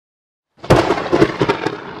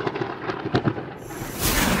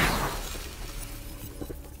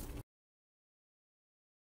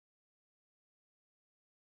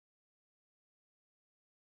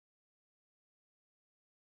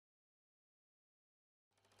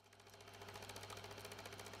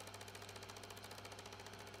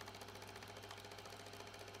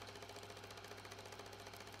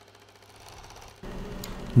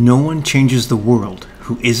No one changes the world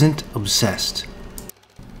who isn't obsessed.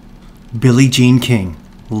 Billie Jean King,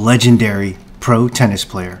 legendary pro tennis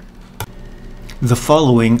player. The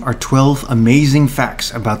following are 12 amazing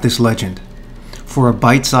facts about this legend. For a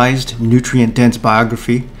bite-sized, nutrient-dense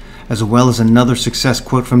biography, as well as another success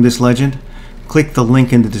quote from this legend, click the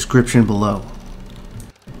link in the description below.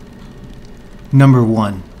 Number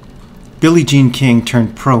 1. Billie Jean King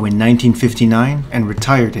turned pro in 1959 and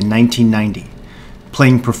retired in 1990,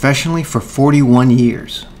 playing professionally for 41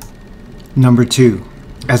 years. Number 2.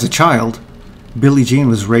 As a child, Billie Jean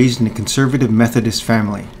was raised in a conservative Methodist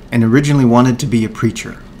family and originally wanted to be a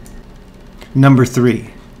preacher. Number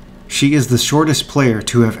 3. She is the shortest player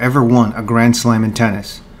to have ever won a Grand Slam in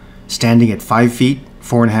tennis, standing at 5 feet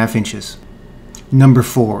 4.5 inches. Number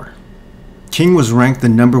 4. King was ranked the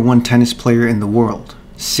 #1 tennis player in the world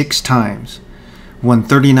 6 times, won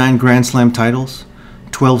 39 Grand Slam titles,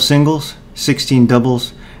 12 singles, 16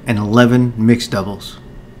 doubles, and 11 mixed doubles.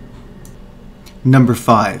 Number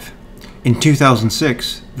 5. In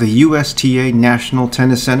 2006, the USTA National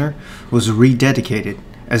Tennis Center was rededicated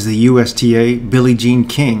as the USTA Billie Jean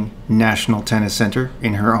King National Tennis Center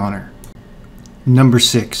in her honor. Number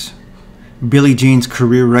 6. Billie Jean's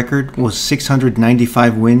career record was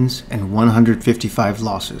 695 wins and 155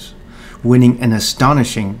 losses, winning an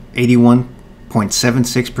astonishing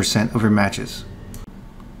 81.76% of her matches.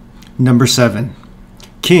 Number 7.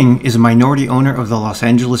 King is a minority owner of the Los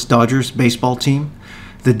Angeles Dodgers baseball team,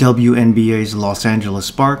 the WNBA's Los Angeles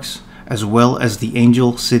Sparks, as well as the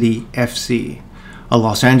Angel City FC, a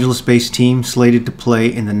Los Angeles-based team slated to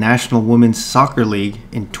play in the National Women's Soccer League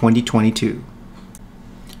in 2022.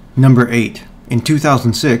 Number 8. In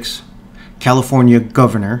 2006, California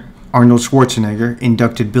Governor Arnold Schwarzenegger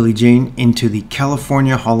inducted Billie Jean into the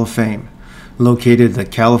California Hall of Fame, located at the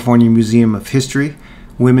California Museum of History,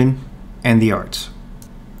 Women, and the Arts.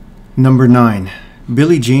 Number 9.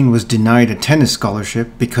 Billie Jean was denied a tennis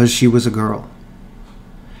scholarship because she was a girl.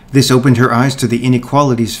 This opened her eyes to the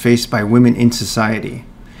inequalities faced by women in society.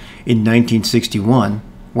 In 1961,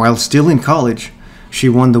 while still in college, she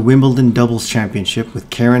won the Wimbledon doubles championship with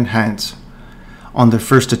Karen Hance on their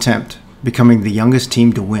first attempt, becoming the youngest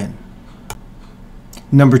team to win.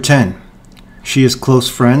 Number 10. She is close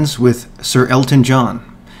friends with Sir Elton John,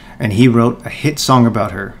 and he wrote a hit song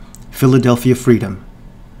about her, Philadelphia Freedom.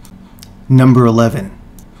 Number 11.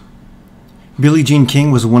 Billie Jean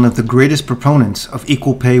King was one of the greatest proponents of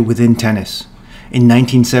equal pay within tennis. In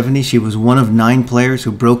 1970, she was one of 9 players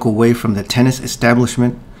who broke away from the tennis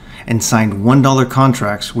establishment and signed $1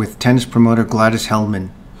 contracts with tennis promoter Gladys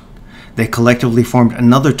Hellman. They collectively formed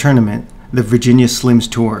another tournament, the Virginia Slims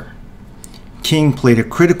Tour. King played a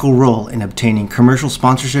critical role in obtaining commercial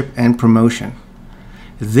sponsorship and promotion.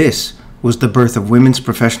 This was the birth of women's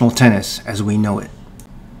professional tennis as we know it.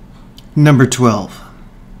 Number 12.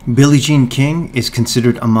 Billie Jean King is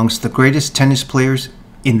considered amongst the greatest tennis players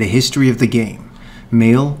in the history of the game,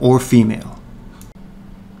 male or female.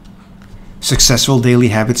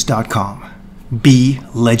 SuccessfulDailyHabits.com. Be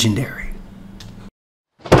legendary.